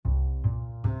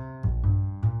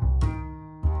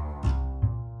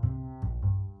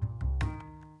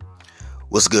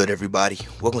What's good, everybody?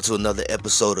 Welcome to another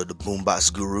episode of the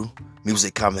Boombox Guru,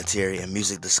 music commentary and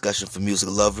music discussion for music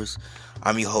lovers.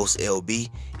 I'm your host, LB,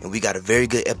 and we got a very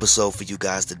good episode for you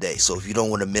guys today. So if you don't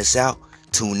want to miss out,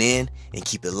 tune in and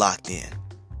keep it locked in.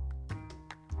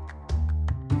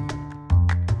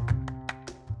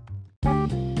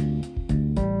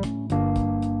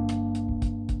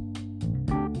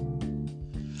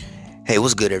 Hey,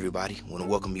 what's good, everybody? I want to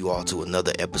welcome you all to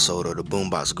another episode of the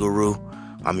Boombox Guru.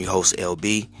 I'm your host,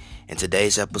 LB, and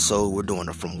today's episode, we're doing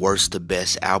a from worst to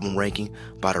best album ranking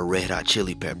by the Red Hot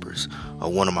Chili Peppers,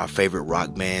 one of my favorite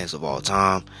rock bands of all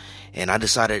time, and I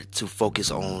decided to focus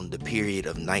on the period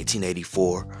of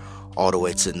 1984 all the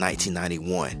way to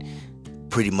 1991,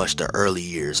 pretty much the early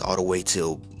years, all the way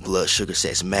till Blood Sugar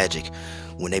Sex Magik,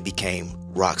 when they became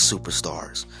rock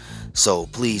superstars. So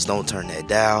please don't turn that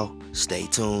dial, stay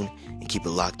tuned, and keep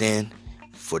it locked in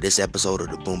for this episode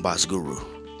of the Boombox Guru.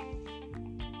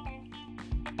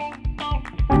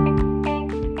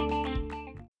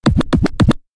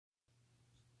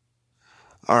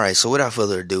 Alright, so without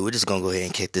further ado, we're just going to go ahead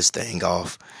and kick this thing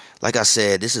off. Like I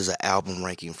said, this is an album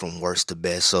ranking from worst to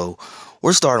best, so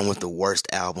we're starting with the worst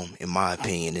album, in my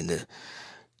opinion, in the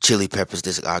Chili Peppers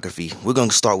discography. We're going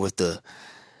to start with the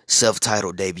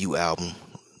self-titled debut album,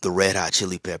 The Red Hot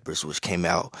Chili Peppers, which came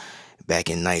out back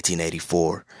in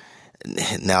 1984.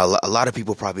 Now, a lot of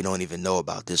people probably don't even know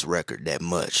about this record that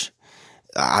much.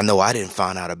 I know I didn't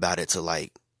find out about it till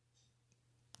like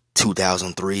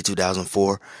 2003,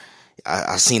 2004.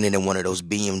 I seen it in one of those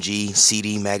BMG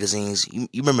CD magazines. You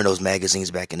remember those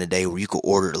magazines back in the day where you could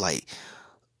order like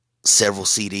several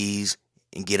CDs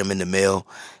and get them in the mail?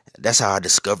 That's how I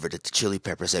discovered that the Chili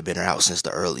Peppers had been out since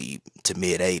the early to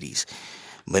mid 80s.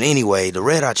 But anyway, the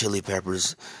Red Hot Chili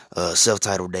Peppers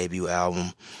self-titled debut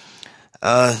album.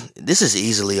 This is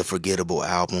easily a forgettable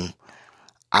album.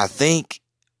 I think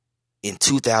in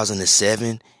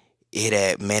 2007, it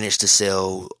had managed to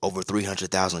sell over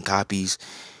 300,000 copies,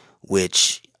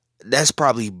 which that's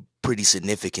probably pretty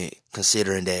significant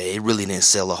considering that it really didn't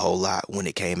sell a whole lot when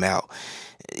it came out.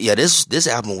 Yeah, this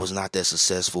album was not that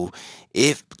successful.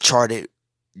 It charted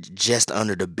just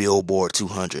under the Billboard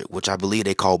 200, which I believe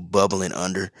they call bubbling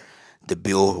under the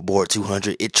Billboard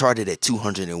 200. It charted at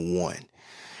 201.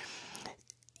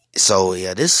 So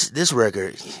yeah, this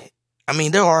record, I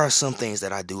mean, there are some things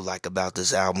that I do like about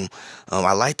this album.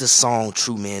 I like the song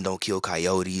True Men Don't Kill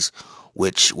Coyotes,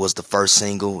 which was the first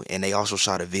single, and they also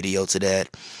shot a video to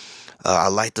that. I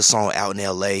like the song Out in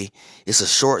LA. It's a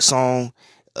short song.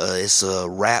 It's a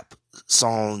rap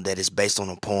song that is based on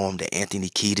a poem that Anthony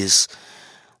Kiedis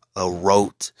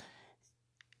wrote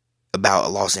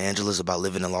about Los Angeles, about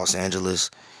living in Los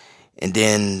Angeles. And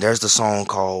then there's the song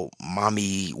called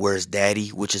Mommy Where's Daddy,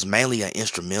 which is mainly an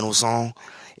instrumental song.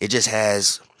 It just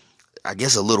has, I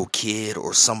guess, a little kid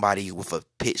or somebody with a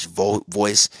pitched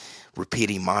voice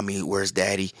repeating Mommy Where's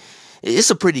Daddy. It's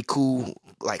a pretty cool,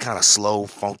 like kind of slow,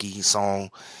 funky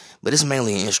song, but it's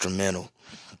mainly an instrumental.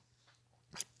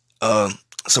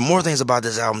 Some more things about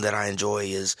this album that I enjoy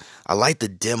is I like the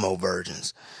demo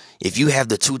versions. If you have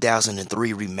the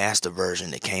 2003 remaster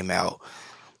version that came out,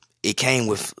 it came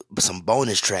with some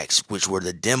bonus tracks, which were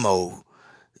the demo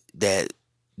that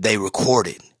they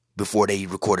recorded before they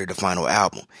recorded the final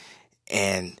album.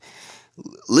 And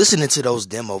listening to those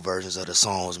demo versions of the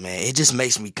songs, man, it just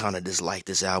makes me kind of dislike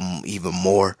this album even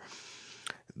more,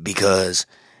 because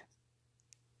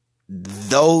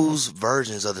those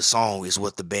versions of the song is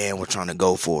what the band were trying to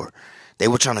go for. They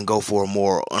were trying to go for a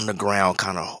more underground,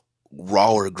 kind of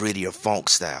rawer, grittier funk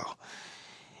style.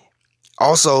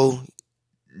 Also,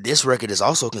 this record is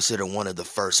also considered one of the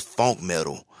first funk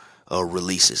metal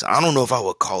releases. I don't know if I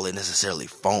would call it necessarily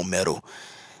funk metal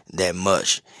that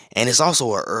much. And it was also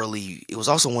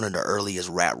one of the earliest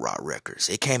rap rock records.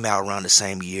 It came out around the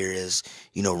same year as,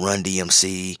 Run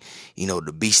DMC,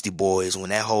 the Beastie Boys,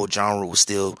 when that whole genre was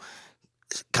still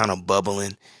kind of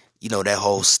bubbling, that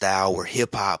whole style where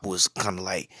hip hop was kind of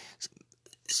like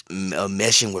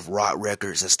meshing with rock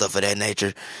records and stuff of that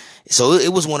nature. So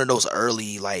it was one of those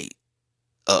early, like,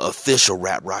 official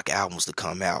rap rock albums to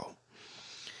come out.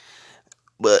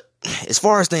 But as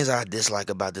far as things I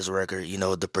dislike about this record,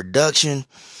 the production,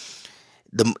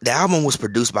 the album was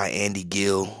produced by Andy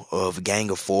Gill of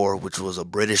Gang of Four, which was a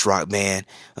British rock band.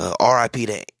 R.I.P.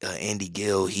 to Andy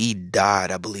Gill. He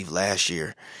died, I believe, last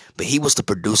year. But he was the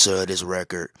producer of this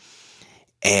record.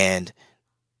 And,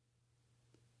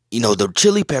 the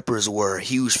Chili Peppers were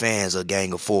huge fans of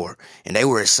Gang of Four, and they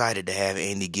were excited to have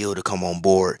Andy Gill to come on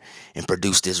board and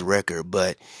produce this record.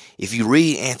 But if you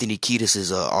read Anthony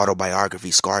Kiedis'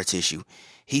 autobiography, Scar Tissue,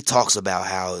 he talks about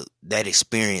how that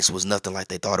experience was nothing like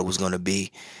they thought it was going to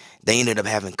be. They ended up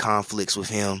having conflicts with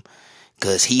him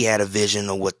because he had a vision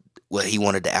of what he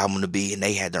wanted the album to be, and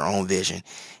they had their own vision.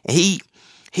 And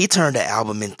he turned the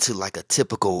album into like a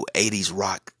typical 80s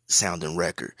rock sounding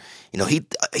record. You know, he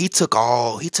took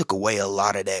away a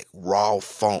lot of that raw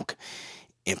funk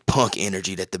and punk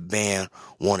energy that the band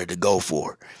wanted to go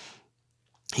for.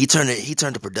 He turned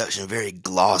the production very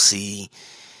glossy.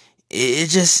 He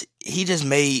just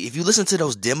made, if you listen to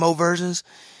those demo versions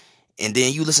and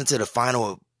then you listen to the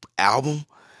final album,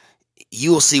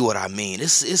 you'll see what I mean.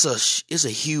 It's a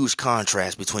huge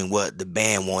contrast between what the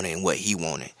band wanted and what he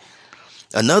wanted.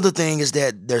 Another thing is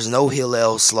that there's no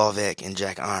Hillel Slovak and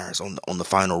Jack Irons on the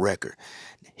final record.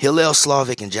 Hillel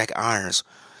Slovak and Jack Irons,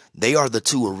 they are the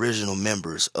two original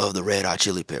members of the Red Hot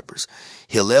Chili Peppers.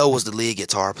 Hillel was the lead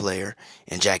guitar player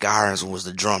and Jack Irons was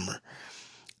the drummer.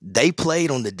 They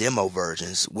played on the demo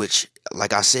versions, which,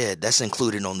 like I said, that's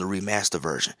included on the remaster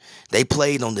version. They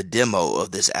played on the demo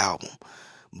of this album,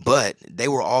 but they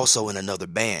were also in another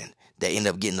band that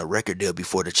ended up getting a record deal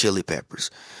before the Chili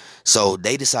Peppers. So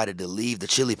they decided to leave the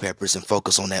Chili Peppers and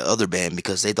focus on that other band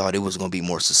because they thought it was going to be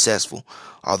more successful,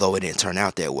 although it didn't turn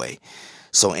out that way.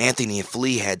 So Anthony and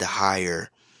Flea had to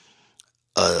hire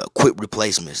quick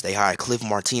replacements. They hired Cliff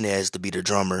Martinez to be the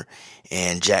drummer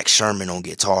and Jack Sherman on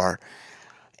guitar.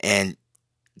 And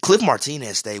Cliff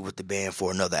Martinez stayed with the band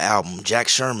for another album. Jack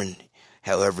Sherman,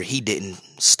 however, he didn't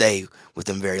stay with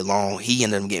them very long. He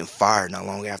ended up getting fired not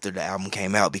long after the album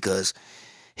came out because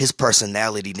his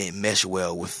personality didn't mesh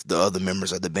well with the other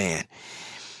members of the band.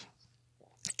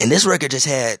 And this record just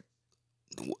had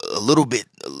a little bit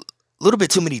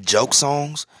too many joke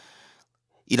songs.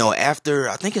 You know, I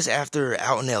think it's after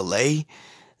Out in LA,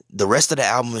 the rest of the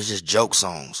album is just joke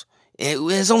songs.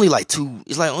 And it's only like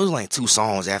only two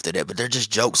songs after that, but they're just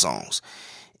joke songs.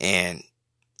 And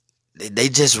they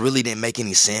just really didn't make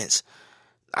any sense.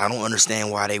 I don't understand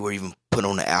why they were even put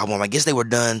on the album. I guess they were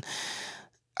done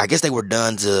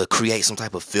to create some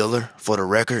type of filler for the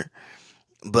record.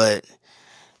 But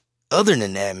other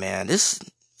than that, man,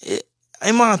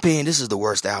 in my opinion, this is the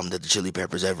worst album that the Chili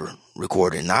Peppers ever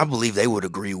recorded. And I believe they would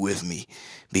agree with me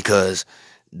because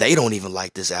they don't even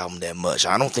like this album that much.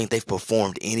 I don't think they've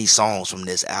performed any songs from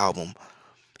this album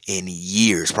in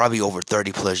years, probably over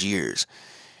 30 plus years.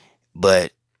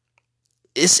 But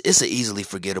it's an easily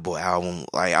forgettable album.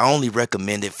 Like, I only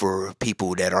recommend it for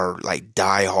people that are like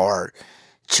diehard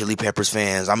Chili Peppers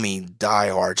fans. I mean,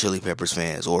 diehard Chili Peppers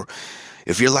fans. Or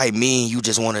if you're like me and you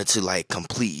just wanted to like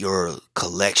complete your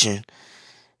collection,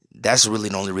 that's really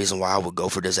the only reason why I would go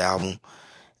for this album.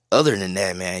 Other than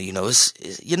that, man, you know,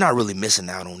 you're not really missing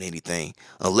out on anything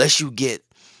unless you get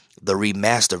the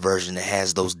remaster version that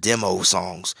has those demo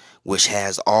songs, which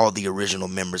has all the original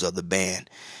members of the band.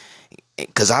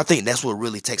 Because I think that's what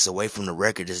really takes away from the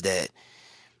record is that,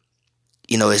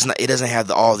 you know, it doesn't have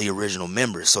all the original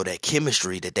members, so that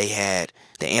chemistry that they had,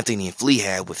 that Anthony and Flea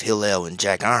had with Hillel and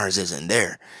Jack Irons isn't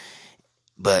there.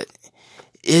 But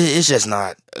it's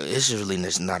really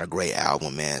just not a great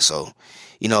album, man. So,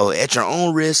 you know, at your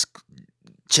own risk,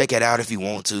 check it out if you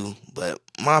want to. But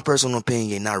my personal opinion,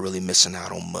 you're not really missing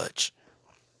out on much.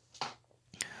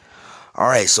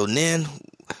 Alright, so then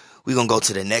we're going to go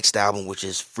to the next album, which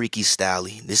is Freaky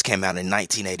Stally. This came out in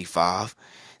 1985.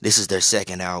 This is their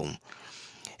second album.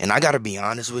 And I got to be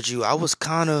honest with you, I was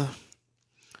kind of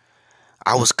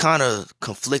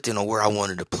conflicting on where I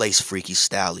wanted to place Freaky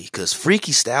Stally, because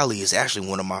Freaky Stally is actually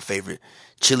one of my favorite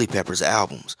Chili Peppers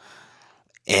albums.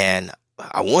 And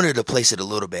I wanted to place it a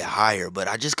little bit higher, but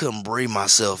I just couldn't bring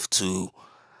myself to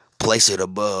place it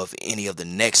above any of the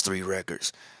next three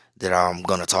records that I'm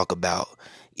going to talk about.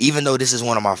 Even though this is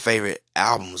one of my favorite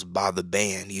albums by the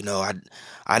band, you know,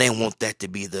 I didn't want that to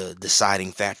be the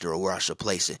deciding factor of where I should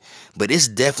place it. But it's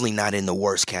definitely not in the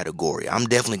worst category. I'm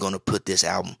definitely going to put this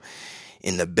album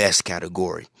in the best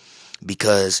category,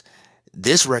 because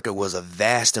this record was a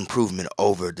vast improvement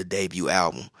over the debut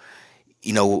album.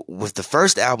 You know, with the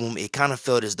first album, it kind of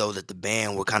felt as though that the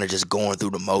band were kind of just going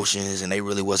through the motions and they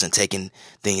really wasn't taking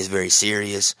things very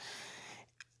serious.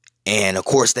 And of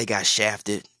course they got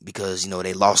shafted because, you know,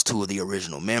 they lost two of the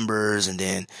original members, and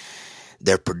then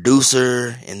their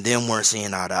producer and them weren't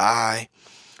seeing eye to eye.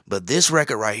 But this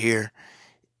record right here,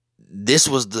 this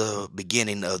was the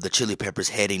beginning of the Chili Peppers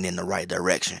heading in the right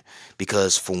direction,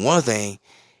 because for one thing,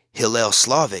 Hillel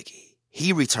Slovak,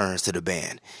 he returns to the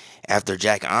band after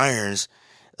Jack Irons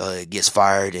gets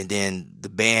fired, and then the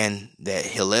band that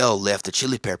Hillel left, the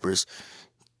Chili Peppers,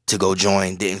 to go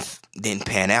join didn't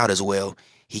pan out as well.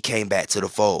 He came back to the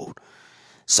fold.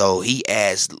 So he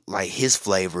adds like his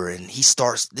flavor, and he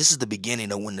starts. This is the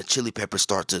beginning of when the Chili Peppers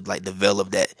start to like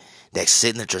develop that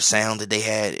signature sound that they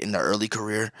had in their early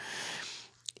career.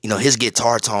 His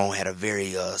guitar tone had a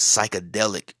very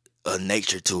psychedelic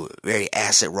nature to it, very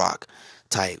acid rock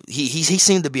type. He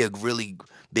seemed to be a really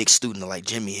big student of like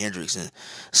Jimi Hendrix and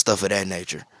stuff of that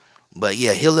nature. But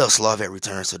yeah, Hillel Slovak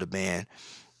returns to the band.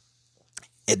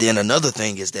 And then another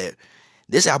thing is that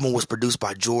this album was produced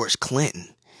by George Clinton.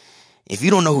 If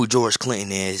you don't know who George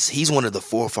Clinton is, he's one of the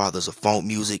forefathers of funk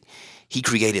music. He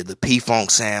created the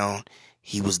P-Funk sound.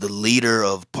 He was the leader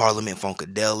of Parliament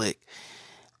Funkadelic.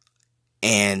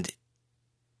 And,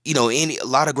 a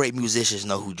lot of great musicians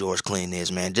know who George Clinton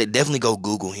is, man. Definitely go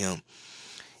Google him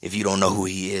if you don't know who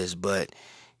he is. But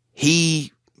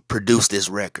he produced this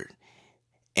record.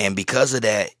 And because of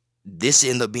that, this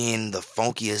ended up being the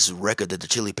funkiest record that the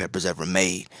Chili Peppers ever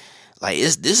made. Like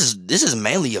this is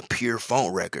mainly a pure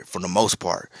funk record for the most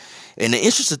part. And the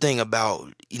interesting thing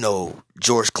about,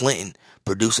 George Clinton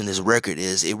producing this record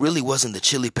is it really wasn't the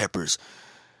Chili Peppers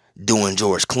doing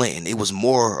George Clinton. It was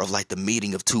more of like the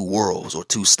meeting of two worlds or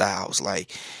two styles.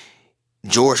 Like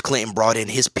George Clinton brought in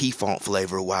his P-Funk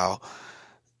flavor while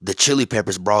the Chili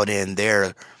Peppers brought in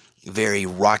their very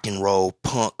rock and roll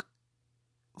punk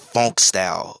funk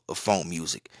style of funk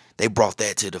music. They brought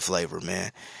that to the flavor,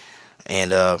 man.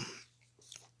 And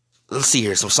let's see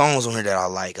here, some songs on here that I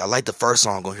like. I like the first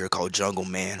song on here called Jungle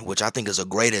Man, which I think is a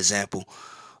great example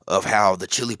of how the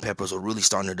Chili Peppers were really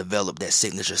starting to develop that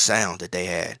signature sound that they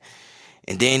had.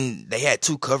 And then they had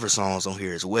two cover songs on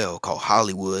here as well called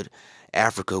Hollywood,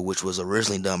 Africa, which was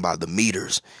originally done by the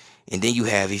Meters. And then you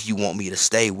have If You Want Me to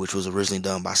Stay, which was originally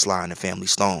done by Sly and the Family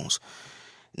Stones.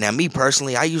 Now, me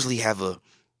personally, I usually have a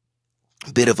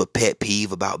bit of a pet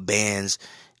peeve about bands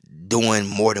doing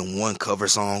more than one cover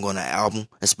song on an album,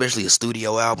 especially a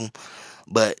studio album.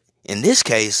 But in this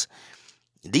case,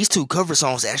 these two cover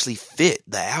songs actually fit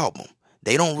the album.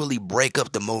 They don't really break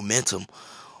up the momentum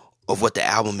of what the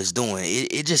album is doing.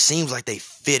 It just seems like they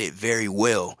fit it very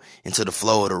well into the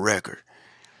flow of the record.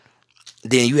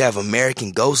 Then you have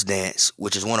American Ghost Dance,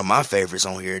 which is one of my favorites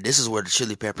on here. This is where the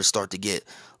Chili Peppers start to get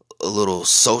a little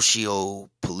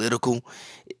socio-political.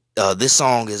 This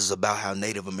song is about how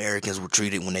Native Americans were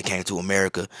treated when they came to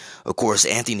America. Of course,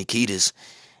 Anthony Kiedis,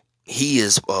 he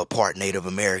is part Native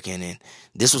American, and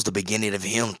this was the beginning of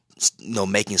him,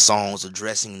 making songs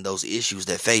addressing those issues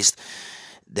that face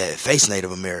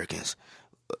Native Americans.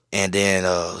 And then,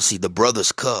 The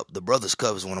Brothers Cup. The Brothers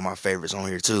Cup is one of my favorites on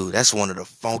here too. That's one of the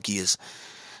funkiest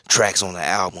tracks on the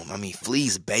album. I mean,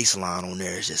 Flea's bass line on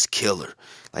there is just killer.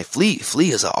 Like Flea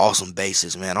is an awesome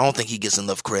bassist, man. I don't think he gets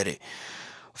enough credit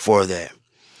for that.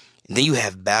 And then you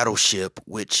have Battleship,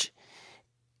 which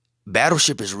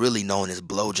Battleship is really known as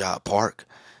Blowjob Park,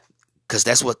 because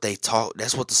that's what they talk.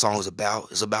 That's what the song is about.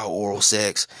 It's about oral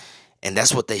sex, and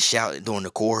that's what they shout during the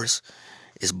chorus.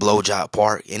 Is Blowjob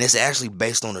Park, and it's actually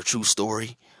based on a true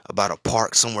story about a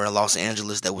park somewhere in Los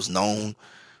Angeles that was known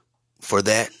for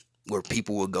that, where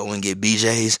people would go and get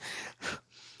BJs.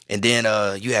 And then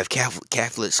you have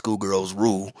Catholic Schoolgirls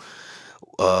Rule,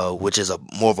 which is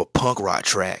more of a punk rock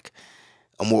track,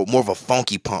 more of a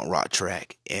funky punk rock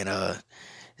track, and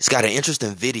it's got an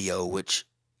interesting video, which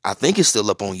I think is still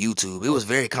up on YouTube. It was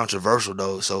very controversial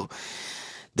though, so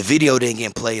the video didn't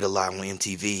get played a lot on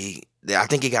MTV. I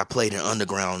think it got played in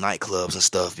underground nightclubs and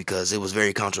stuff because it was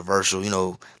very controversial.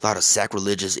 A lot of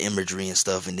sacrilegious imagery and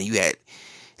stuff, and then you had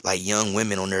like young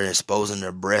women on there exposing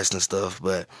their breasts and stuff.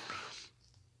 But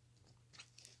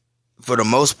for the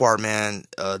most part, man,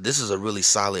 this is a really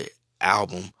solid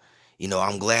album.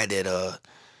 I'm glad that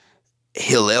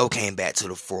Hillel came back to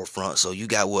the forefront. So you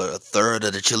got a third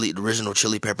of the original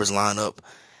Chili Peppers lineup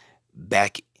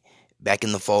back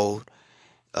in the fold.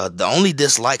 The only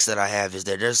dislikes that I have is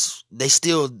that they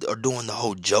still are doing the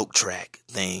whole joke track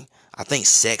thing. I think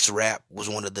Sex Rap was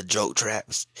one of the joke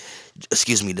tracks.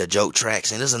 The joke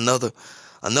tracks. And there's another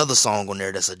song on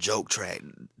there that's a joke track.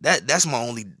 That's my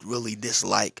only really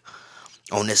dislike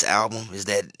on this album, is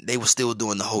that they were still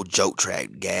doing the whole joke track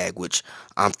gag, which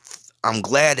I'm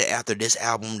glad that after this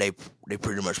album they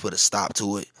pretty much put a stop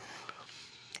to it.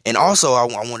 And also I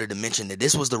wanted to mention that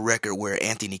this was the record where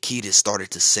Anthony Kiedis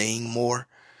started to sing more.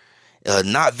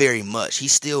 Not very much.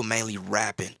 He's still mainly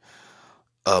rapping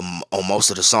on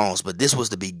most of the songs, but this was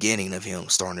the beginning of him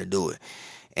starting to do it.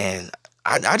 And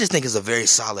I just think it's a very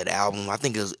solid album. I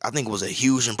think it was a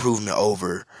huge improvement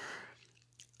over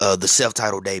the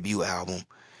self-titled debut album.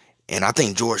 And I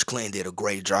think George Clinton did a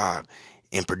great job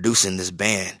in producing this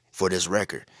band for this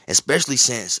record, especially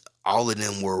since all of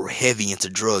them were heavy into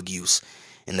drug use.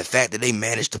 And the fact that they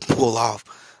managed to pull off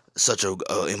such a,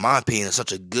 in my opinion,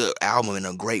 such a good album and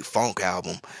a great funk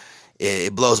album.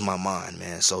 It blows my mind,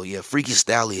 man. So yeah, Freaky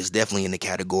Stally is definitely in the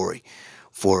category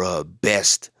for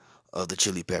best of the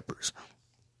Chili Peppers.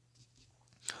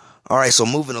 All right, so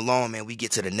moving along, man, we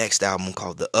get to the next album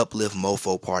called the Uplift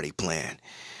Mofo Party Plan.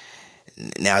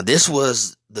 Now, this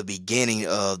was the beginning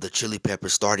of the Chili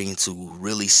Peppers starting to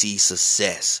really see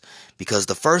success, because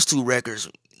the first two records,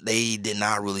 they did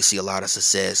not really see a lot of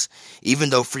success. Even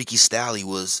though Freaky Stally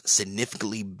was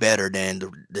significantly better than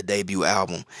the debut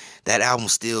album, that album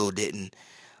still didn't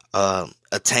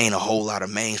attain a whole lot of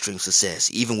mainstream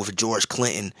success, even with George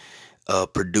Clinton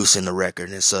producing the record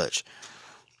and such.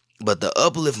 But the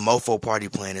Uplift Mofo Party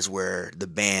Plan is where the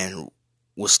band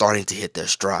was starting to hit their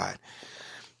stride.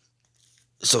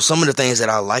 So some of the things that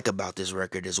I like about this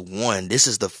record is, one, this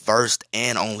is the first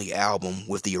and only album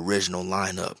with the original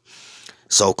lineup.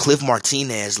 So Cliff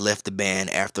Martinez left the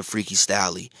band after Freaky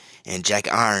Stally, and Jack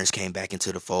Irons came back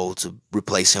into the fold to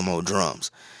replace him on drums.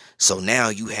 So now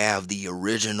you have the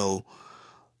original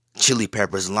Chili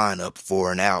Peppers lineup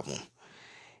for an album.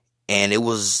 And it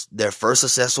was their first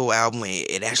successful album.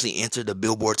 It actually entered the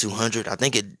Billboard 200. I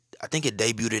think it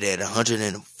debuted at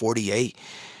 148.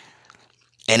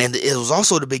 And it was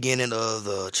also the beginning of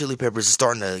the Chili Peppers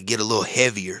starting to get a little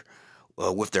heavier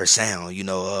with their sound.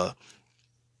 The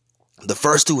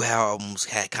first two albums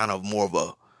had kind of more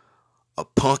of a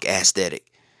punk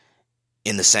aesthetic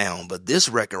in the sound. But this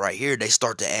record right here, they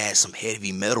start to add some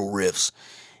heavy metal riffs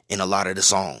in a lot of the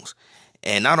songs.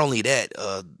 And not only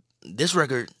that, this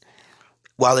record,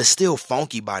 while it's still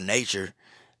funky by nature,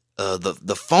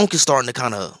 the funk is starting to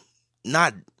kind of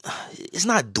it's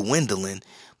not dwindling,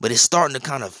 but it's starting to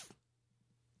kind of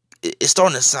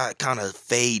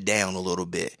fade down a little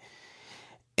bit.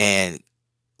 And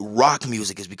rock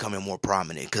music is becoming more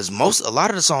prominent, because a lot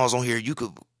of the songs on here you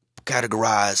could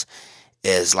categorize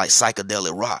as like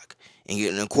psychedelic rock.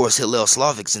 And of course Hillel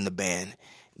Slavic's in the band,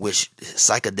 which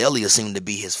psychedelia seemed to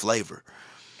be his flavor.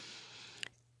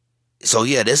 So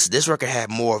yeah, this record had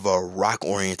more of a rock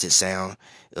oriented sound,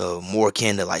 more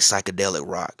akin to like psychedelic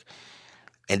rock.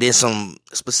 And then some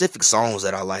specific songs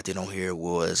that I liked it on here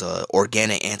was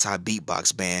Organic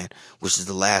Anti-Beatbox Band, which is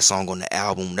the last song on the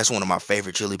album. That's one of my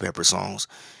favorite Chili Pepper songs.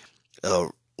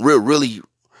 Really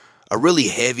a really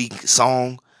heavy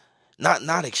song.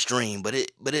 Not extreme, but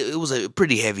it was a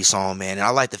pretty heavy song, man. And I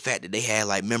like the fact that they had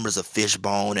like members of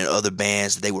Fishbone and other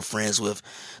bands that they were friends with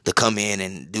to come in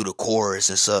and do the chorus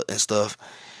and stuff.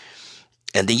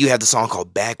 And then you have the song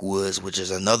called Backwoods, which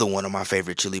is another one of my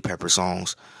favorite Chili Pepper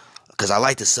songs, because I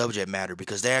like the subject matter,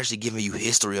 because they're actually giving you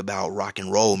history about rock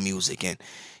and roll music and,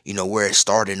 where it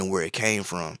started and where it came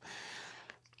from.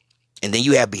 And then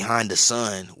you have Behind the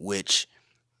Sun, which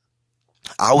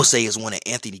I would say is one of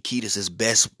Anthony Kiedis'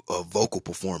 best vocal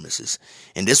performances.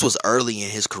 And this was early in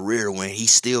his career when he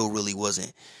still really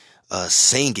wasn't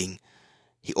singing,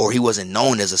 or he wasn't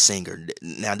known as a singer.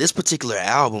 Now, this particular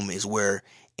album is where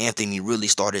Anthony really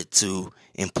started to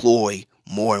employ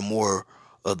more and more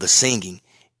of the singing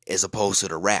as opposed to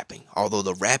the rapping, although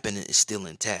the rapping is still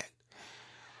intact.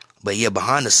 But yeah,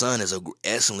 Behind the Sun is an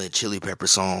excellent Chili Pepper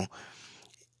song.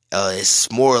 It's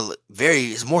more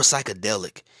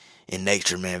psychedelic in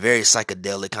nature, man. Very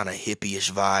psychedelic, kind of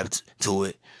hippie-ish vibe to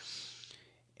it.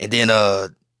 And then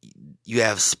you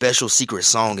have Special Secret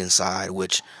Song Inside,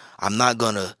 which I'm not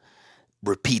gonna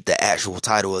repeat the actual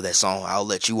title of that song. I'll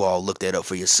let you all look that up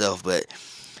for yourself. But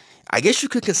I guess you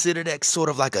could consider that sort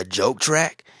of like a joke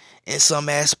track in some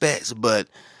aspects. But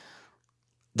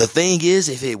the thing is,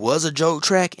 if it was a joke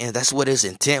track and that's what its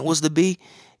intent was to be,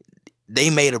 they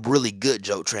made a really good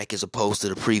joke track as opposed to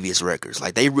the previous records.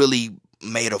 Like, they really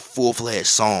made a full-fledged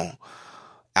song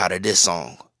out of this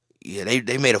song. Yeah,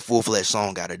 they made a full-fledged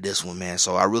song out of this one, man.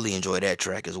 So I really enjoyed that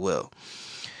track as well.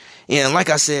 And like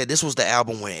I said, this was the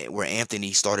album where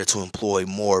Anthony started to employ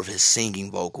more of his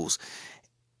singing vocals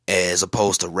as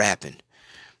opposed to rapping.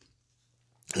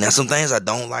 Now, some things I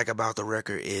don't like about the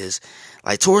record is,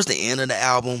 like, towards the end of the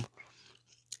album,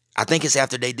 I think it's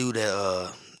after they do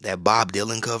that Bob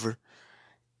Dylan cover,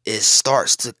 it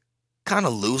starts to kind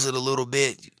of lose it a little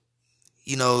bit.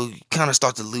 Kind of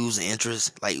start to lose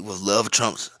interest, like with Love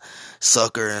Trump's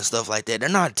Sucker and stuff like that. They're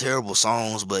not terrible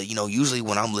songs, but, usually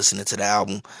when I'm listening to the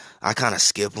album, I kind of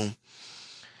skip them.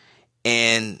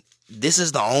 And this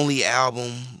is the only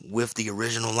album with the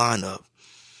original lineup,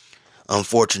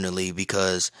 unfortunately,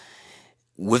 because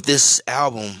with this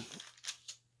album,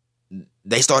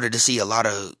 they started to see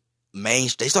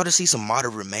they started to see some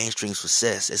moderate mainstream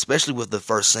success, especially with the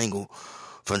first single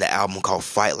from the album called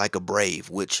Fight Like a Brave,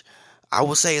 which I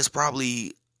would say is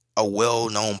probably a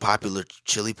well-known popular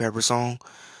Chili Pepper song.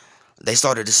 they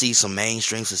started to see some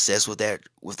mainstream success with that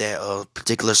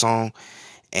particular song,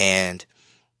 and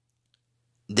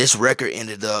this record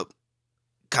ended up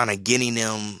kind of getting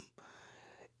them.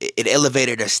 It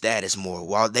elevated their status more.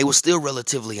 While they were still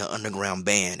relatively an underground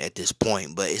band at this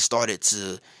point, but it started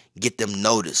to get them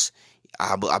noticed.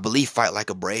 I believe "Fight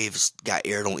Like a Brave" got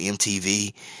aired on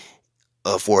MTV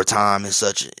for a time and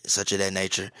such of that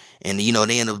nature, and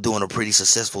they ended up doing a pretty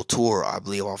successful tour, I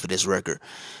believe, off of this record.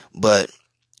 But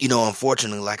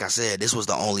unfortunately, like I said, this was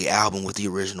the only album with the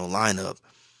original lineup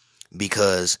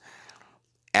because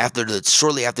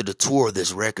shortly after the tour of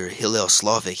this record, Hillel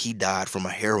Slovak, he died from a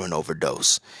heroin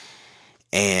overdose,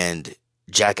 and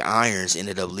Jack Irons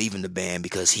ended up leaving the band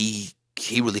because he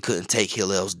really couldn't take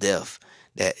Hillel's death.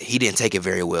 That he didn't take it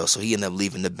very well, so he ended up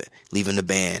leaving the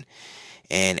band.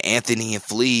 And Anthony and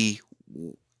Flea,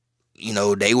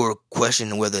 they were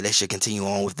questioning whether they should continue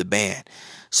on with the band.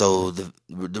 So the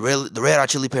Red Hot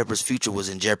Chili Peppers' future was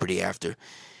in jeopardy after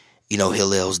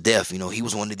Hillel's death. He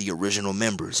was one of the original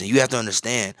members. And you have to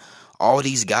understand, all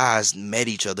these guys met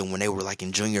each other when they were like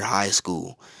in junior high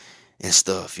school and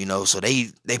stuff, so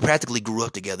they practically grew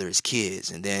up together as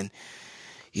kids. And then,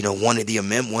 one of the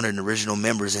original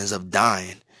members ends up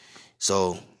dying.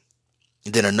 So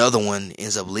then another one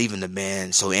ends up leaving the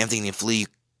band. So Anthony and Flea,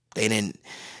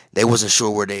 they wasn't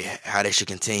sure how they should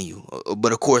continue.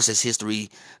 But of course, as history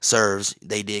serves,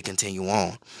 they did continue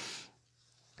on.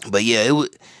 But yeah, it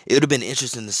would have been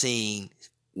interesting to see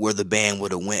where the band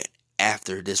would have went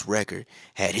after this record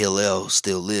had Hillel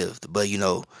still lived. But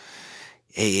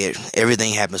hey,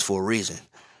 everything happens for a reason.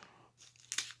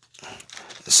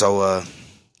 So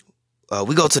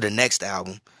we go to the next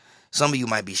album. Some of you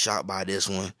might be shocked by this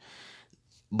one,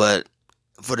 but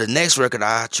for the next record,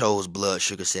 I chose Blood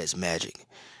Sugar Sex Magik.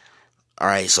 All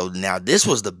right, so now this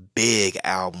was the big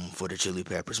album for the Chili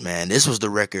Peppers, man. This was the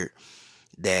record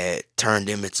that turned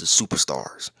them into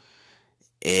superstars.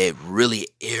 It really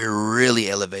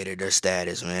elevated their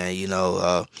status, man.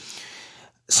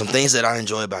 Some things that I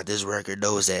enjoy about this record,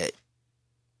 though, is that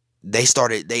they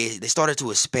started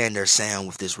to expand their sound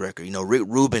with this record. Rick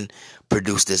Rubin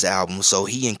produced this album, so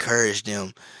he encouraged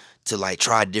them to like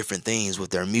try different things with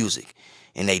their music,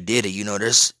 and they did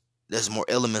it. There's more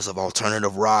elements of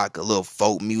alternative rock, a little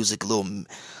folk music, a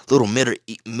little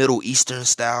Middle Eastern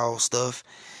style stuff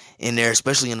in there,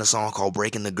 especially in a song called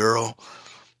 "Breaking the Girl."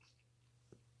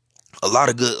 A lot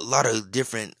of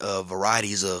different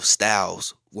varieties of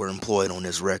styles were employed on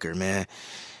this record, man.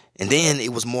 And then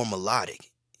it was more melodic.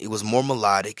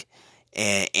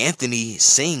 And Anthony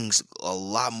sings a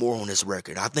lot more on this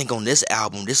record. I think on this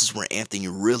album, this is where Anthony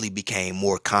really became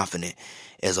more confident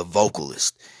as a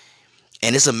vocalist.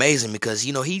 And it's amazing because,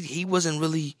 he wasn't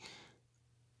really,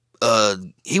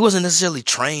 he wasn't necessarily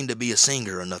trained to be a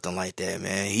singer or nothing like that,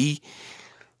 man. He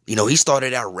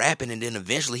started out rapping, and then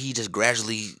eventually he just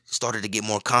gradually started to get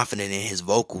more confident in his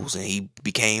vocals, and he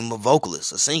became a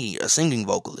vocalist, a singing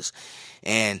vocalist.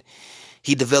 And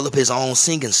he developed his own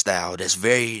singing style that's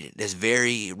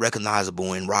very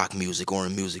recognizable in rock music or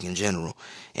in music in general.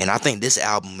 And I think this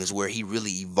album is where he really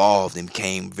evolved and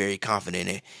became very confident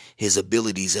in his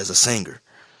abilities as a singer.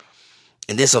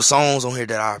 And there's some songs on here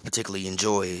that I particularly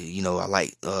enjoy. I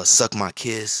like Suck My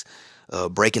Kiss,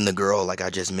 Breaking the Girl, like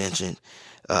I just mentioned.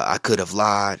 I Could Have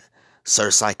Lied, Sir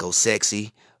Psycho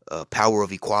Sexy, Power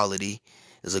of Equality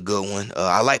is a good one.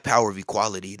 I like Power of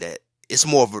Equality.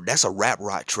 That's a rap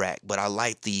rock track, but I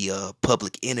like the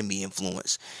Public Enemy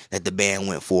influence that the band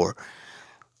went for.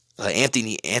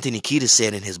 Anthony Kiedis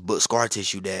said in his book Scar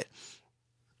Tissue that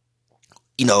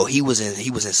he was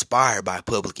inspired by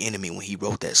Public Enemy when he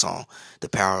wrote that song, The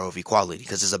Power of Equality,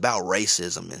 because it's about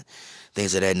racism and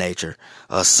things of that nature.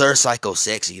 Sir Psycho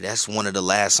Sexy, that's one of the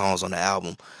last songs on the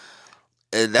album.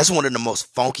 That's one of the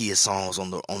most funkiest songs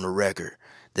on the record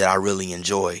that I really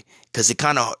enjoy, because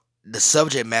the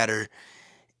subject matter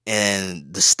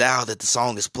and the style that the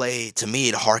song is played, to me,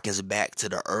 it harkens back to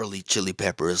the early Chili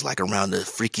Peppers, like around the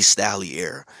Freaky Stalley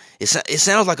era. It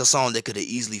sounds like a song that could have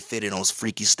easily fitted on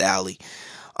Freaky Stalley,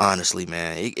 honestly,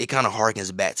 man. It kind of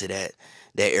harkens back to that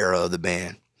era of the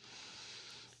band.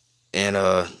 And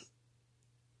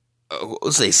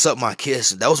let's say Suck My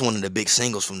Kiss, that was one of the big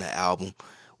singles from that album,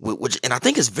 and I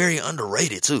think it's very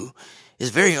underrated too.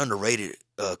 It's very underrated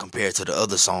compared to the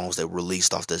other songs that were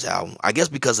released off this album. I guess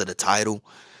because of the title,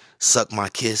 Suck My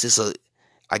Kiss.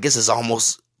 I guess it's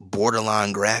almost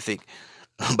borderline graphic,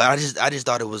 but I just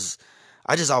thought it was.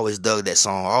 I just always dug that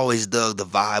song. I always dug the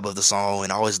vibe of the song,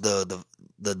 and I always dug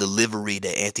the delivery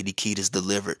that Anthony Kiedis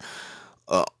delivered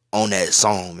on that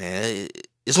song. Man,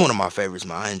 it's one of my favorites,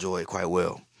 man. I enjoy it quite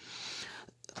well.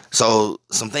 So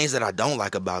some things that I don't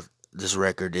like about this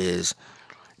record is,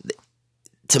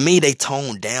 to me, they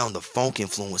toned down the funk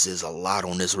influences a lot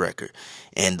on this record,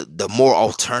 and the more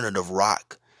alternative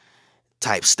rock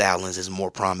type stylings is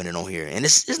more prominent on here. And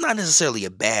it's not necessarily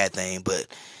a bad thing, but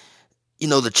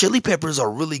the Chili Peppers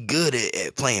are really good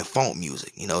at playing funk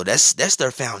music. That's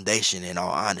their foundation. In all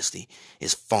honesty,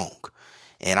 is funk,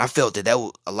 and I felt that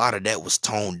a lot of that was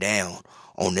toned down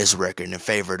on this record in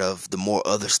favor of the more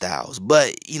other styles.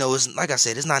 But it's like I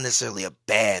said, it's not necessarily a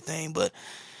bad thing, but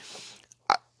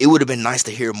it would have been nice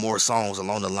to hear more songs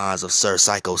along the lines of Sir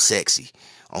Psycho Sexy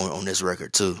on this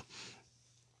record too.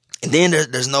 And then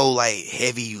there's no like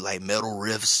heavy like metal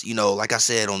riffs. Like I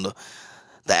said, on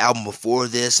the album before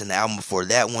this and the album before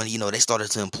that one, they started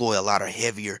to employ a lot of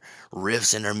heavier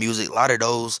riffs in their music. A lot of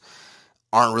those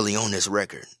aren't really on this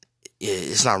record.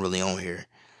 It's not really on here.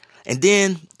 And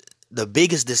then the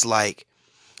biggest dislike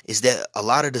is that a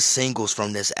lot of the singles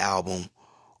from this album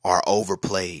are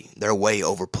overplayed. They're way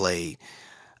overplayed.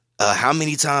 How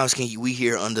many times can we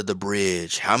hear Under the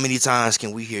Bridge? How many times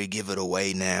can we hear Give It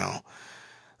Away Now?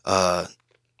 How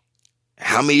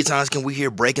many times can we hear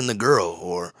Breaking the Girl?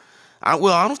 Or, I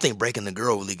don't think Breaking the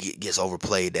Girl really gets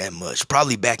overplayed that much.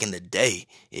 Probably back in the day,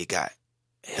 it got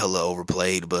hella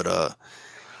overplayed. But,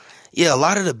 yeah, a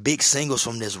lot of the big singles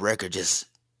from this record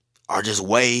are just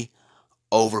way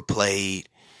overplayed.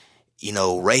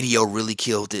 Radio really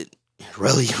killed it.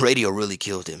 Radio really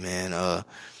killed it, man.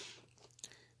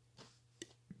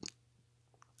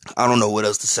 I don't know what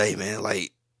else to say, man.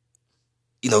 Like,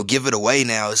 Give It Away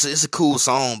Now. It's a cool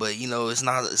song, but it's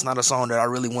not a song that I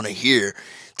really want to hear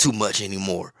too much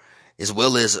anymore. As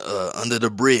well as Under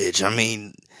the Bridge. I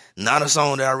mean, not a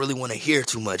song that I really want to hear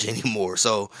too much anymore.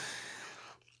 So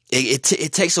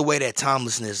it takes away that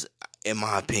timelessness, in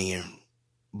my opinion,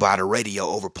 by the radio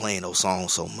overplaying those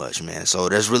songs so much, man. So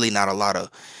there's really not a lot of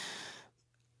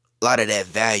that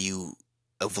value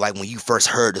of like when you first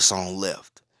heard the song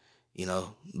left.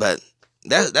 But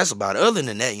that's about it. Other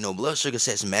than that, Blood Sugar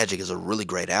Sex Magik is a really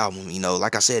great album.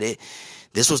 Like I said,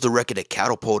 this was the record that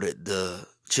catapulted the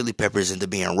Chili Peppers into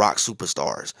being rock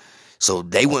superstars. So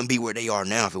they wouldn't be where they are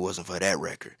now if it wasn't for that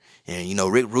record. And,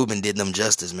 Rick Rubin did them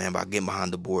justice, man, by getting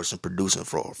behind the boards and producing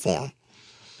for them.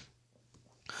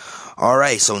 All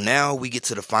right, so now we get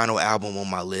to the final album on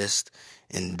my list.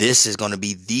 And this is going to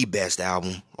be the best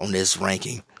album on this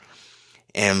ranking.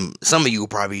 And some of you will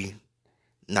probably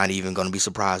not even going to be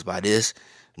surprised by this,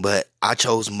 but I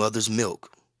chose Mother's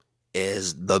Milk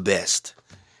as the best.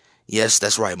 Yes,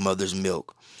 that's right, Mother's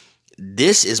Milk.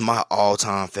 This is my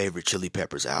all-time favorite Chili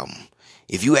Peppers album.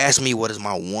 If you ask me what is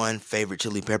my one favorite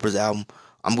Chili Peppers album,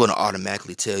 I'm going to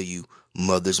automatically tell you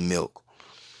Mother's Milk.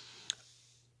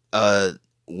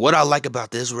 What I like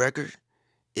about this record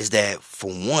is that,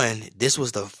 for one, this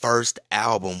was the first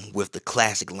album with the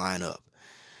classic lineup.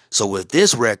 So with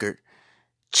this record,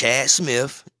 Chad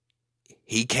Smith,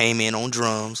 he came in on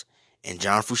drums, and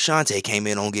John Frusciante came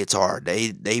in on guitar.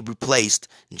 They replaced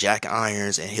Jack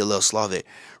Irons and Hillel Slovett,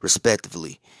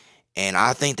 respectively. And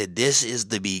I think that this is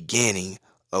the beginning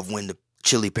of when the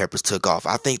Chili Peppers took off.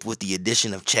 I think with the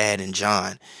addition of Chad and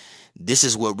John, this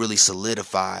is what really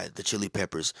solidified the Chili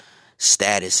Peppers'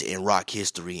 status in rock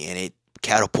history, and it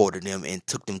catapulted them and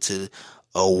took them to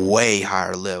a way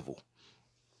higher level.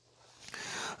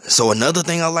 So another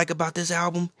thing I like about this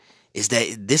album is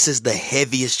that this is the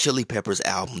heaviest Chili Peppers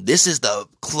album. This is the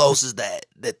closest that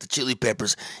the Chili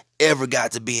Peppers ever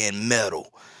got to being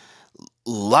metal.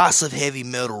 Lots of heavy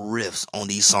metal riffs on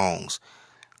these songs.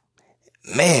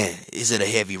 Man, is it a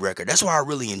heavy record. That's why I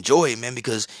really enjoy it, man,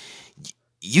 because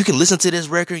you can listen to this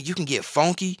record, you can get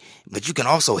funky, but you can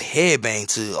also headbang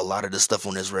to a lot of the stuff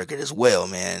on this record as well,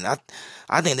 man.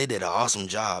 I think they did an awesome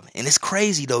job. And it's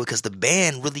crazy, though, because the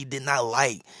band really did not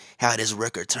like how this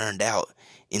record turned out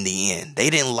in the end.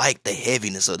 They didn't like the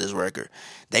heaviness of this record.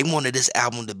 They wanted this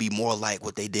album to be more like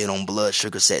what they did on Blood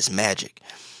Sugar Sex Magik.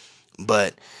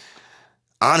 But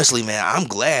honestly, man, I'm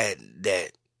glad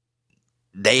that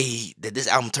this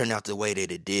album turned out the way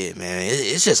that it did, man.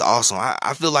 It's just awesome.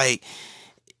 I feel like,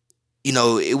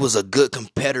 it was a good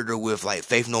competitor with like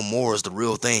Faith No More's The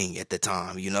Real Thing at the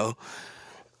time,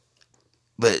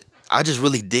 But I just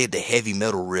really did the heavy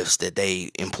metal riffs that they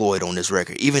employed on this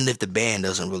record, even if the band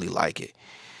doesn't really like it.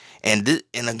 And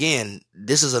again,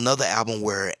 this is another album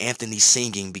where Anthony's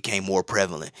singing became more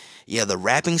prevalent. Yeah, the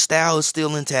rapping style is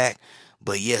still intact,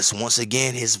 but yes, once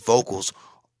again, his vocals,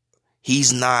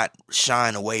 he's not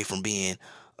shying away from being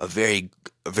a very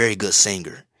good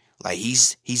singer. Like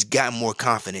he's gotten more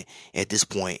confident at this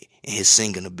point in his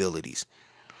singing abilities.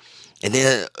 And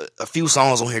then a few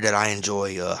songs on here that I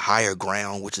enjoy, Higher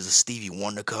Ground, which is a Stevie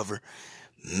Wonder cover.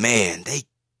 Man,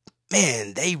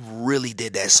 man, they really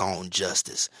did that song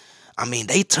justice. I mean,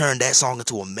 they turned that song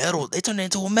into a metal. They turned it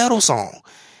into a metal song.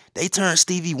 They turned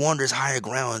Stevie Wonder's Higher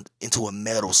Ground into a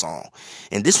metal song.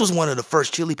 And this was one of the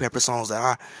first Chili Pepper songs that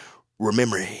I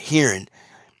remember hearing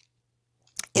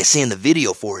and seeing the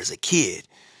video for as a kid.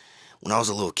 When I was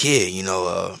a little kid,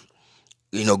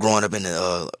 growing up in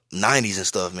the 90s and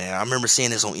stuff, man. I remember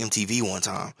seeing this on MTV one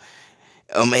time.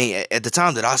 I mean, at the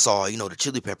time that I saw, the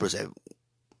Chili Peppers had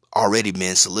already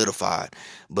been solidified.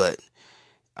 But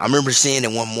I remember seeing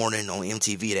it one morning on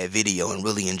MTV, that video, and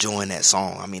really enjoying that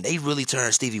song. I mean, they really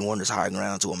turned Stevie Wonder's Higher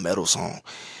Ground into a metal song.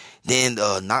 Then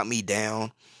Knock Me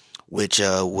Down, which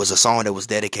was a song that was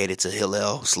dedicated to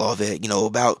Hillel Slovak,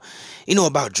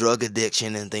 about drug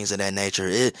addiction and things of that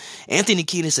nature. Anthony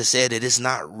Kiedis has said that it's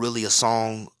not really a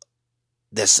song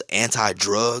that's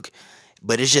anti-drug,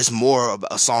 but it's just more of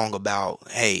a song about,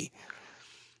 hey,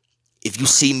 if you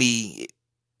see me,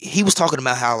 he was talking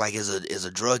about how, like, as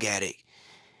a drug addict,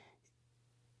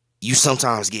 you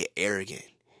sometimes get arrogant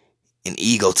and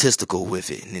egotistical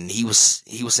with it. And he was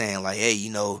saying, like, hey,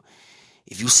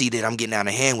 if you see that I'm getting out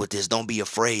of hand with this, don't be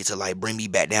afraid to, like, bring me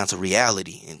back down to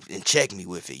reality and check me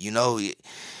with it.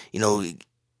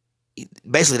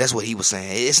 Basically that's what he was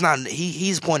saying. It's not,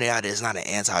 he's pointed out that it's not an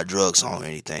anti-drug song or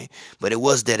anything, but it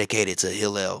was dedicated to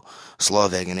Hillel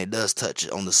Slovak, and it does touch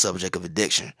on the subject of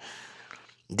addiction.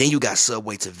 Then you got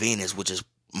Subway to Venus, which is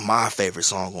my favorite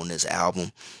song on this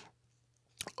album.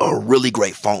 A really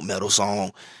great funk metal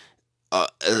song.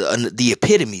 The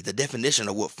epitome, the definition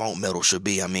of what funk metal should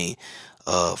be. I mean,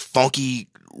 funky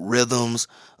rhythms,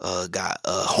 got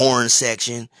a horn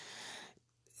section.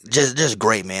 Just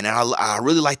great, man. And I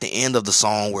really like the end of the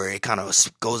song where it kind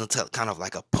of goes into kind of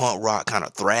like a punk rock kind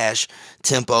of thrash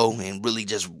tempo and really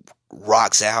just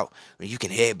rocks out. You can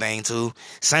headbang to.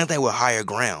 Same thing with Higher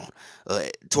Ground.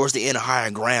 Towards the end of Higher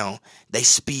Ground, they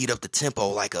speed up the tempo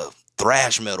like a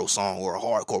thrash metal song or a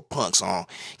hardcore punk song.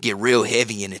 Get real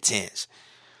heavy and intense.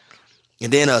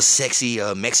 And then a sexy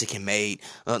Mexican Made.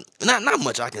 Not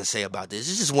much I can say about this.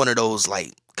 It's just one of those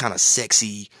like kind of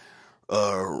sexy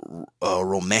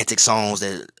romantic songs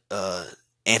that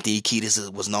Anthony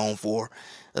Kiedis was known for.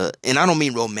 And I don't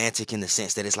mean romantic in the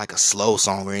sense that it's like a slow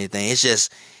song or anything. It's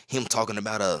just him talking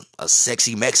about a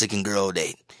sexy Mexican girl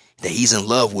that he's in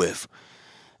love with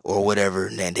or whatever,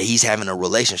 and that he's having a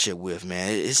relationship with,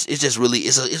 man. It's just really,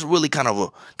 it's really kind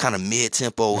of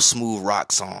mid-tempo, smooth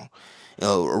rock song.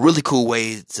 A really cool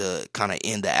way to kind of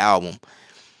end the album.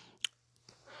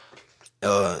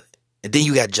 And then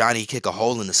you got Johnny Kick a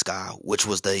Hole in the Sky, which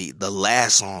was the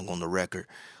last song on the record,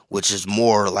 which is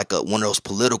more like one of those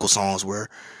political songs where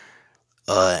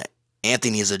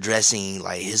Anthony is addressing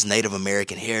like his Native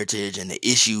American heritage and the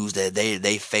issues that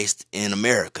they faced in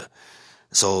America.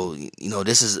 So,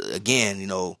 this is, again,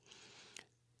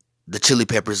 the Chili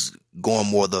Peppers going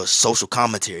more the social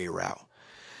commentary route.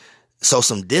 So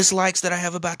some dislikes that I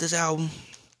have about this album,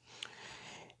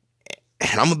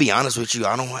 and I'm gonna be honest with you,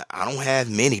 I don't have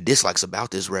many dislikes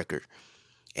about this record,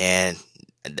 and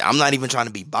I'm not even trying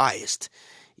to be biased,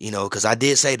 because I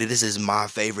did say that this is my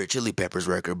favorite Chili Peppers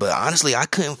record, but honestly, I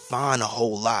couldn't find a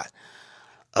whole lot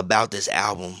about this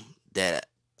album that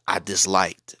I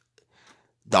disliked.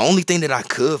 The only thing that I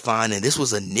could find, and this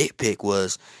was a nitpick,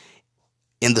 was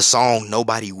in the song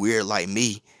 "Nobody Weird Like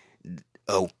Me."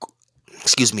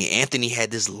 Anthony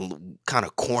had this kind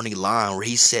of corny line where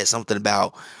he said something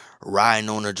about riding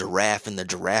on a giraffe and the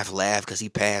giraffe laughed because he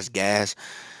passed gas.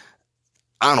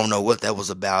 I don't know what that was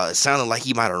about. It sounded like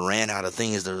he might have ran out of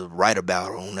things to write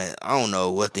about on that. I don't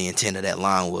know what the intent of that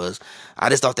line was. I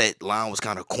just thought that line was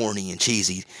kind of corny and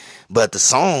cheesy. But the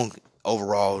song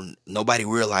overall, "Nobody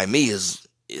Weird Like Me" is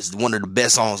one of the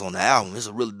best songs on the album. It's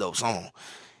a really dope song.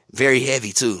 Very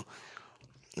heavy too.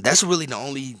 That's really the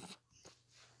only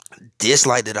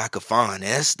dislike that I could find.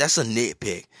 And that's a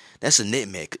nitpick. That's a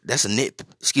nitpick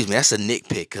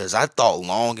because I thought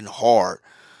long and hard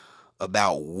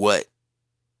about what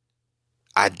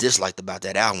I disliked about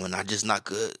that album, and I just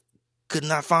could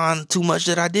not find too much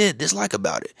that I did dislike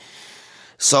about it.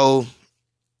 So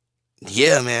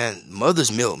yeah, man,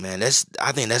 Mother's Milk, man.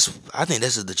 I think this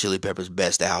is the Chili Peppers'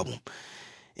 best album,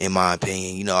 in my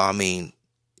opinion. To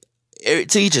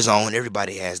each his own.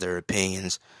 Everybody has their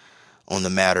opinions on the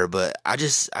matter, but I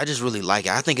just really like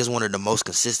it. I think it's one of the most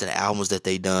consistent albums that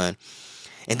they done.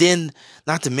 And then,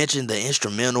 not to mention the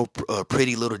instrumental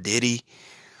Pretty Little Ditty,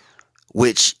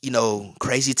 which,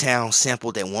 Crazy Town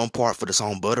sampled that one part for the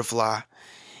song Butterfly.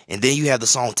 And then you have the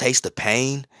song Taste the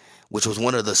Pain, which was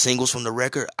one of the singles from the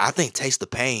record. I think Taste the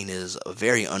Pain is a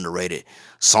very underrated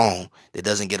song that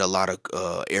doesn't get a lot of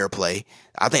airplay.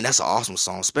 I think that's an awesome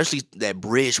song, especially that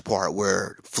bridge part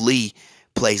where Flea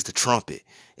plays the trumpet.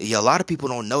 Yeah, a lot of people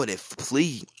don't know that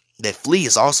Flea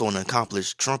is also an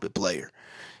accomplished trumpet player,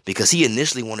 because he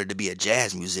initially wanted to be a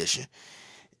jazz musician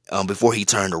before he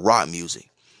turned to rock music.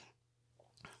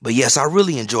 But yes, I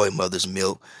really enjoy Mother's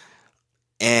Milk.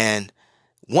 And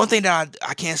one thing that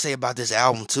I can't say about this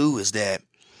album too is that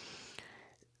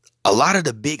a lot of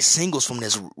the big singles from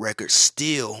this record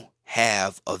still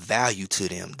have a value to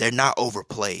them. They're not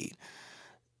overplayed.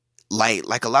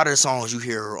 Like a lot of the songs you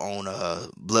hear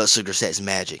on Blood Sugar Sex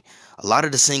Magik, a lot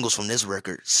of the singles from this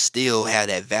record still have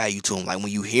that value to them. Like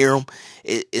when you hear them,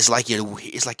 it's like you're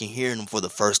hearing them for the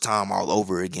first time all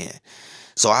over again.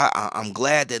 So I'm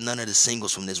glad that none of the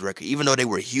singles from this record, even though they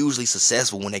were hugely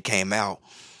successful when they came out,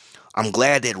 I'm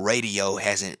glad that radio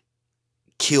hasn't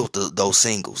killed those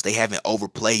singles. They haven't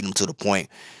overplayed them to the point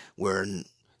where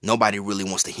nobody really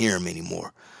wants to hear them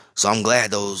anymore. So I'm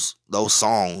glad those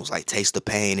songs like Taste the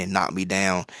Pain and Knock Me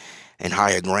Down and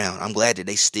Higher Ground, I'm glad that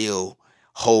they still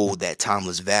hold that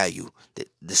timeless value,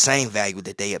 the same value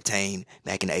that they obtained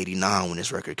back in '89 when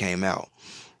this record came out.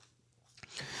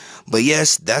 But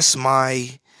yes, that's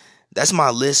my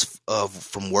list of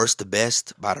from worst to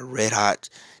best by the Red Hot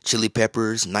Chili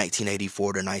Peppers,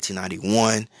 1984 to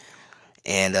 1991.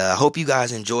 And I hope you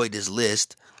guys enjoyed this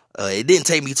list. It didn't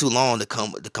take me too long to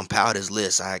compile this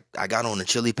list. I got on the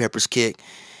Chili Peppers kick,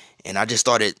 and I just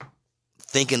started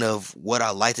thinking of what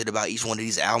I liked about each one of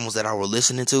these albums that I were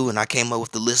listening to, and I came up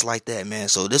with the list like that, man.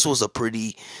 So this was a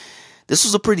pretty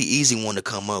easy one to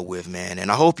come up with, man.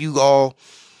 And I hope you all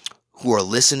who are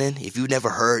listening, if you've never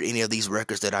heard any of these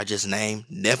records that I just named,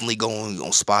 definitely go on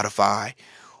Spotify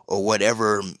or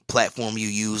whatever platform you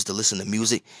use to listen to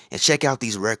music and check out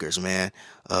these records, man.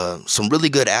 Some really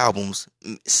good albums,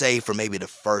 save for maybe the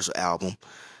first album,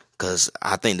 because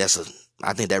I think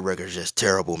that record is just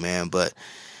terrible, man. But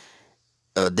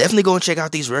definitely go and check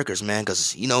out these records, man,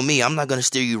 because you know me, I'm not gonna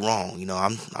steer you wrong. You know,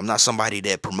 I'm not somebody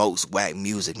that promotes whack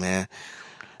music, man.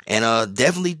 And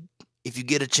definitely, if you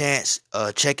get a chance,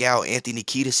 check out Anthony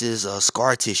Kiedis's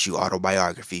Scar Tissue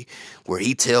autobiography, where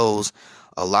he tells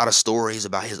a lot of stories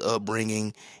about his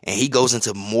upbringing, and he goes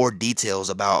into more details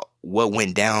about what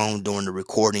went down during the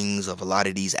recordings of a lot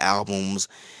of these albums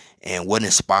and what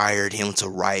inspired him to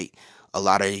write a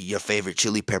lot of your favorite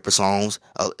Chili Pepper songs,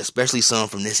 especially some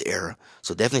from this era.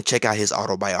 So definitely check out his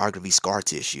autobiography, Scar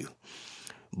Tissue.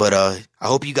 But I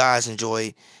hope you guys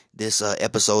enjoy this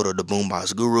episode of the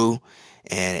Boombox Guru.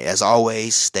 And as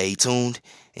always, stay tuned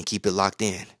and keep it locked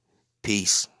in.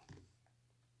 Peace.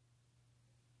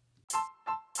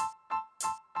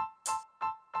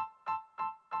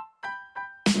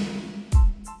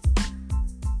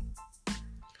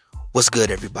 What's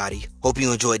good, everybody? Hope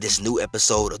you enjoyed this new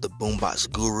episode of the Boombox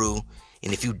Guru.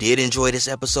 And if you did enjoy this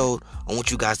episode, I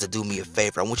want you guys to do me a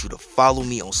favor. I want you to follow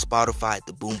me on Spotify at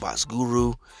the Boombox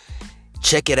Guru.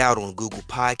 Check it out on Google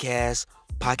Podcasts,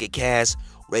 Pocket Casts,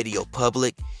 Radio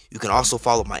Public. You can also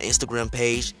follow my Instagram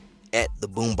page at the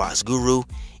Boombox Guru.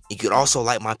 You can also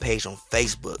like my page on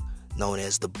Facebook, known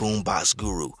as the Boombox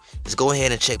Guru. Just go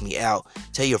ahead and check me out.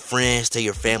 Tell your friends, tell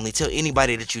your family, tell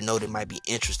anybody that you know that might be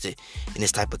interested in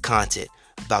this type of content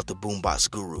about the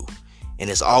Boombox Guru. And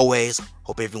as always,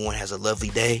 hope everyone has a lovely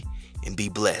day and be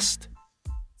blessed.